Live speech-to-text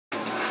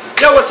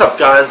Yo, what's up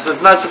guys?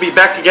 It's nice to be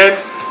back again.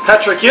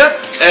 Patrick here,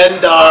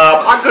 and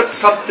I got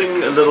something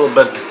a little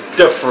bit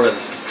different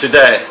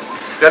today.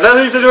 It's got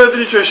nothing to do with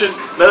nutrition,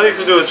 nothing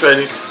to do with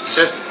training, it's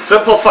just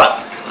simple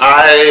fun.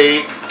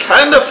 I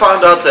kind of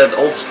found out that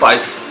Old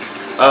Spice,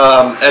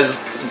 as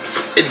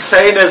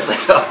insane as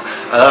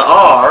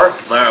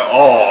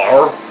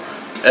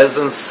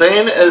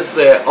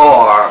they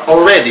are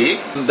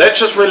already, they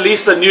just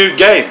released a new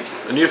game,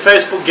 a new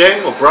Facebook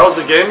game or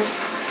browser game,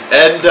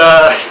 and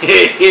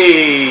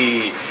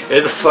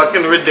it's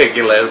fucking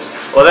ridiculous.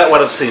 Well, that's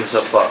what I've seen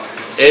so far.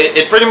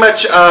 It pretty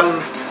much,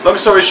 long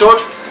story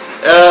short,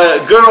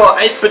 good old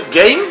 8-bit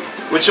game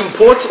which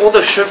imports all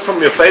the shit from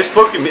your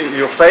Facebook,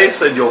 your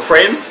face and your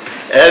friends,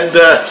 and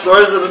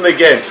throws it in the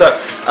game. So,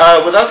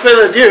 without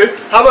further ado,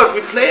 how about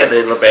we play a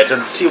little bit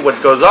and see what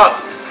goes on.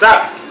 So,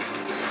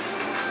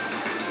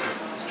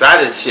 let's try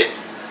this shit.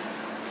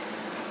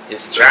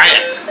 Let's try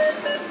it.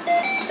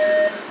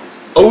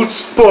 Old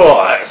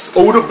Spice,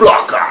 Odor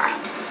Blocker.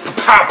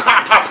 Pow,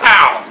 pow, pow,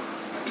 pow.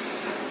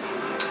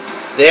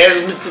 There's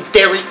Mr.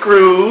 Terry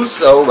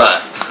Crews.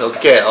 Alright,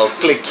 okay, I'll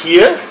click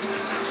here.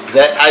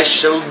 That I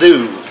shall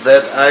do.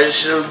 That I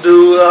shall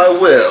do, I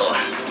will.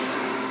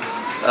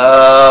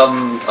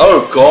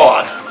 Oh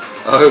God.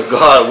 Oh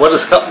God, what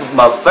is up with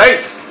my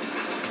face?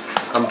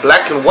 I'm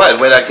black and white.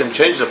 Wait, I can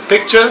change the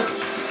picture?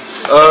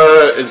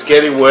 It's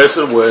getting worse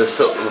and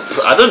worse.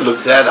 I don't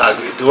look that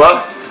ugly, do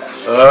I?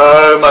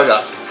 Oh my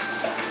God.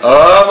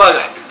 Oh my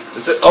God.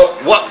 Oh,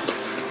 what?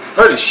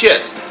 Holy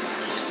shit.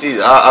 Jeez,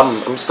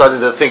 I'm starting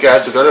to think I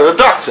have to go to the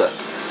doctor.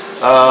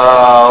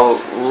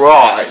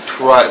 Right.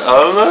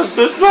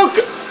 That's not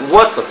good.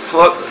 What the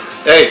fuck?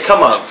 Hey,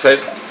 come on,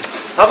 face.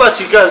 How about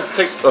you guys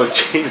take... Oh,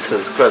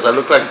 Jesus Christ, I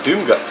look like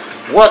Doomguy.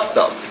 What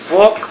the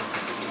fuck?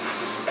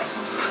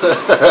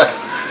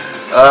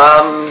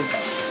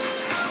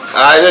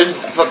 I don't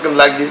fucking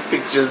like these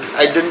pictures.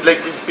 I don't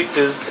like these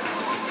pictures.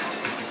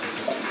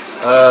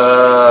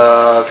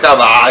 Come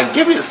on,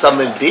 give me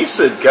something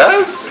decent,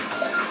 guys.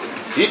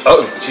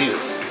 Oh,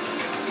 Jesus.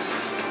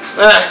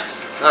 I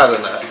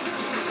don't know.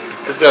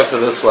 Let's go for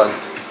this one.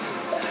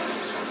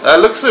 It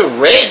looks so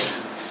red.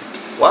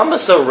 Why am I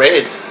so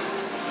red?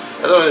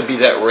 I don't want to be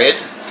that red.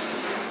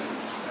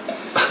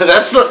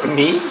 That's not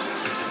me.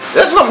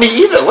 That's not me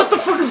either. What the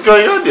fuck is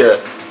going on here?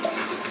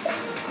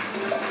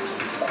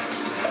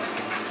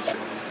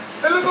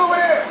 Hey, look over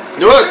there.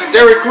 No, it's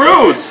Derek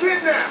Crews.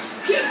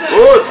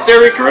 Oh, it's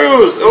Derek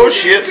Crews. Oh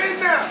shit.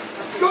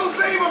 Go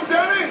save him,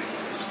 dummy.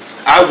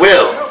 I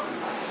will.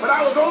 But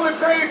I was only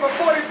paid for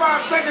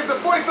 45 seconds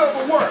of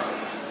voiceover work.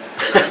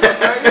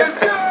 Let's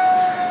go.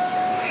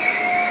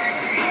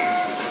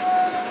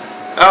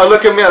 Oh,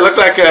 look at me! I look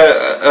like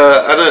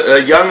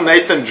a young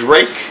Nathan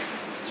Drake.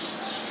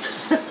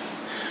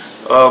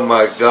 Oh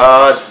my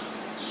God!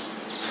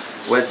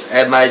 What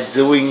am I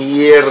doing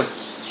here?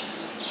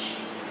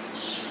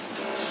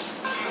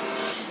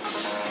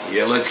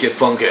 Yeah, let's get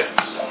funky.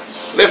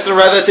 Left and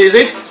right, that's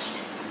easy.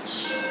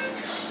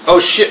 Oh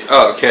shit!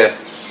 Oh, okay.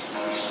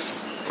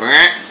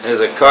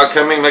 There's a car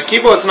coming. My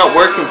keyboard's not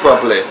working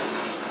properly.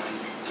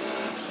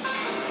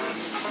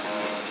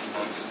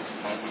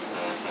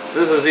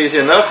 This is easy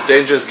enough.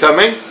 Danger is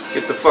coming.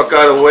 Get the fuck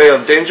out of the way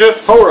of danger.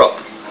 Power up.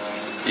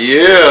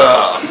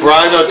 Yeah.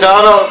 Brian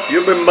O'Donnell,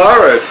 you've been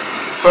married.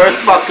 First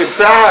fucking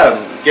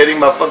time getting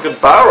my fucking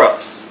power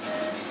ups.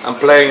 I'm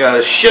playing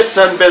a shit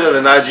ton better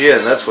than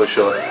IGN, that's for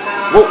sure.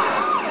 Whoa.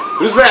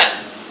 Who's that?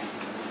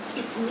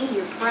 It's me,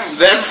 your friend.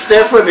 That's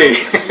Stephanie.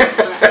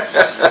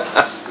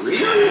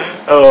 Really?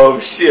 Oh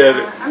shit.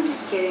 I'm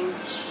just kidding.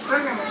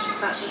 Programmers just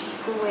thought this was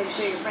a cool way to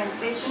show your friend's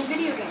face in a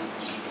video game.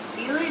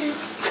 See you later.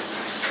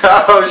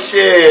 Oh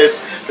shit,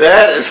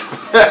 that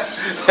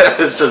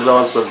is just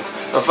awesome.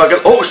 I'm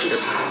fucking, oh shit,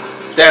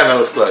 damn, that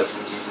was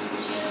close.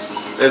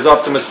 There's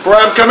Optimus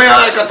Prime coming out.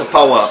 I got the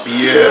power up,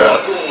 yeah,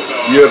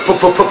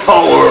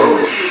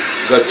 power.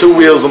 Got 2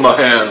 wheels on my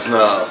hands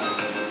now.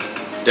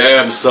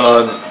 Damn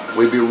son,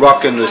 we be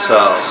rocking this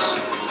house.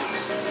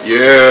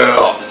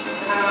 Yeah,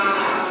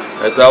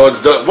 that's how it's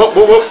done. Whoop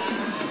whoop whoop.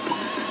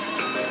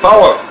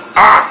 Power.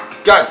 Ah,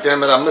 god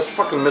damn it, I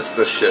fucking missed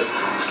this shit.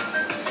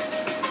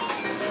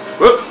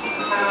 Whoop,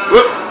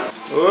 whoop,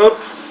 whoop.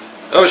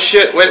 Oh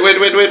shit, wait, where's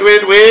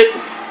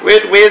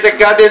the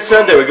goddamn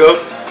sun? There we go.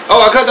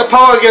 Oh, I got the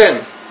power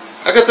again.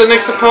 I got the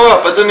next power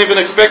up. I didn't even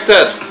expect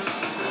that.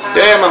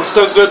 Damn, I'm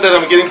so good that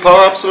I'm getting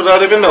power ups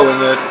without even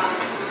knowing it.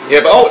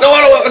 Yeah, but oh, no,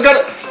 I got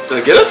it. Did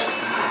I get it?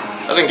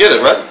 I didn't get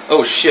it, right?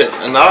 Oh shit,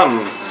 and now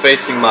I'm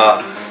facing my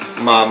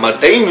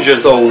danger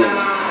zone.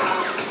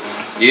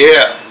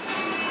 Yeah.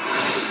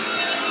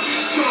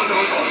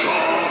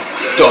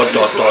 Da.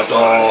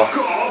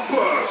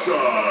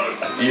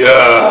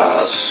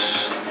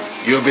 Yes,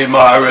 you be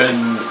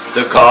Myron,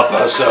 the car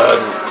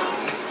person.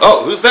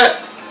 Oh, who's that?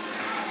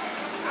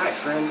 Hi,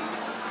 friend.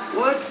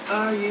 What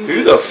are you...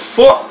 Who the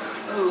fuck?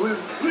 Oh,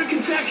 we're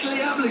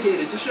contractually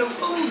obligated to show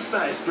Old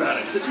Spice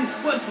products at least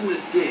once in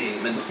this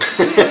game, and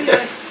maybe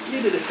I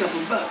needed a couple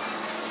bucks.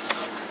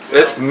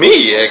 It's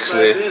me,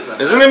 actually.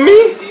 Isn't it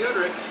me?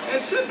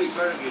 and should be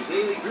part of your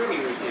daily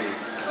grooming routine.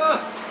 Oh,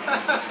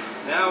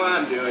 now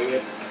I'm doing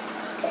it.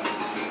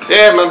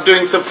 Damn, I'm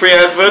doing some free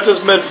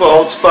advertisement for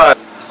Old Spice.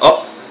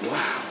 Oh.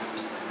 Wow.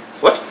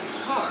 What?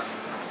 Car.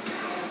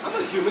 I'm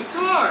a human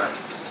car.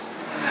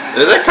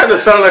 Does that kind of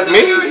sound like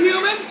me? You're a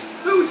human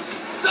who's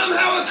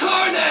somehow a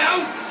car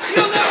now.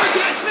 You'll never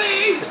catch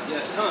me.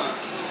 Yes, huh?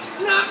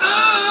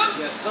 Nuh-uh.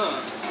 Yes,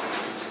 huh?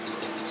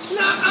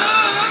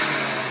 Nuh-uh.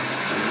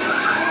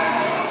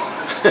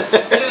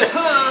 Yes,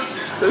 huh?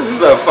 This is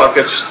so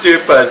fucking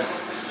stupid.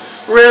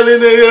 Really,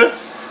 nigga?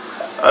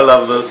 I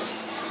love this.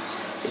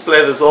 You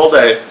play this all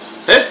day.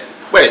 Eh?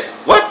 Wait,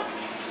 what?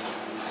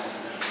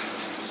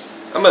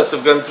 I must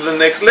have gone to the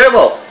next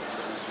level.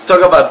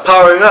 Talk about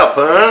powering up,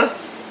 huh?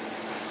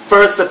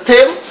 First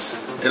attempt,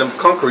 and I'm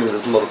conquering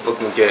this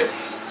motherfucking game.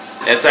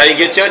 That's how you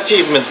get your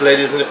achievements,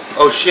 ladies and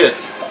oh shit.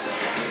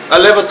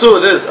 Level 2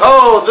 it is.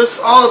 Oh, this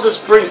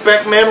brings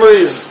back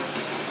memories.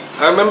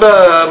 I remember,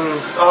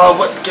 oh,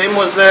 what game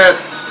was that?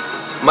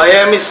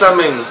 Miami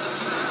something.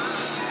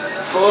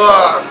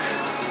 Fuck.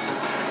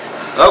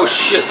 Oh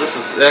shit, this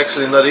is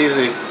actually not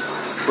easy.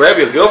 Grab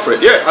your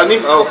girlfriend. Yeah, I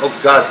need, oh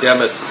god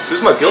damn it.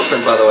 Who's my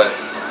girlfriend, by the way?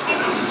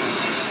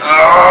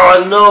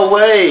 Oh, no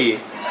way.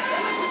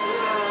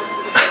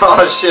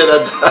 Oh shit,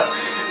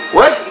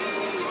 what?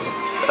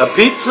 A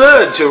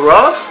pizza? A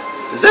giraffe?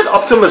 Is that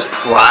Optimus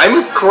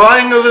Prime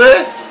crying over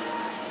there?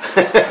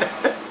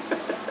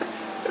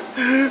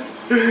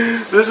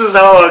 This is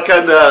how I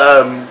kind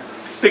of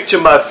picture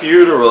my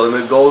funeral in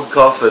a gold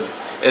coffin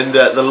and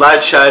the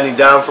light shining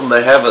down from the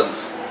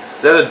heavens.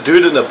 Is that a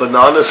dude in a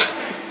banana suit?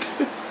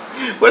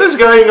 What is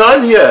going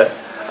on here?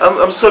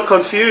 I'm so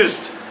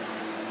confused.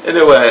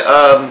 Anyway,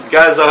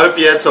 guys, I hope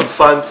you had some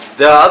fun.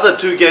 There are other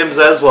 2 games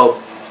as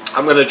well.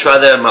 I'm going to try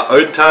that in my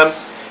own time.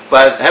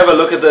 But have a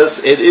look at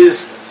this. It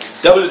is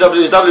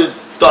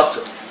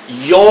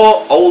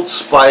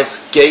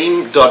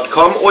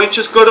www.yourOldSpiceGame.com, or you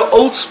just go to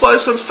Old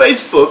Spice on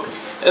Facebook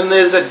and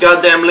there's a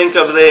goddamn link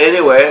over there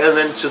anyway, and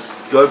then just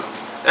go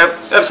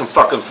have some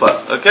fucking fun,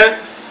 okay?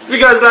 If you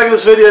guys like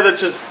this video, then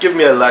just give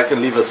me a like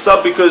and leave a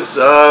sub, because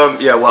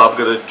yeah, well, I'm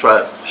gonna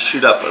try to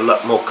shoot up a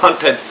lot more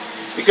content,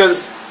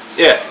 because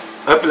yeah,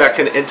 hopefully I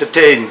can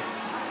entertain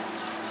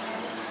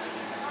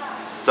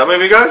some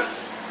of you guys.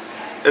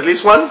 At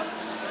least one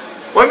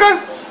guy,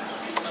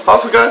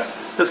 half a guy,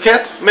 his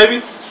cat,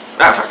 maybe.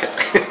 Ah, fuck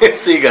it.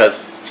 See you guys.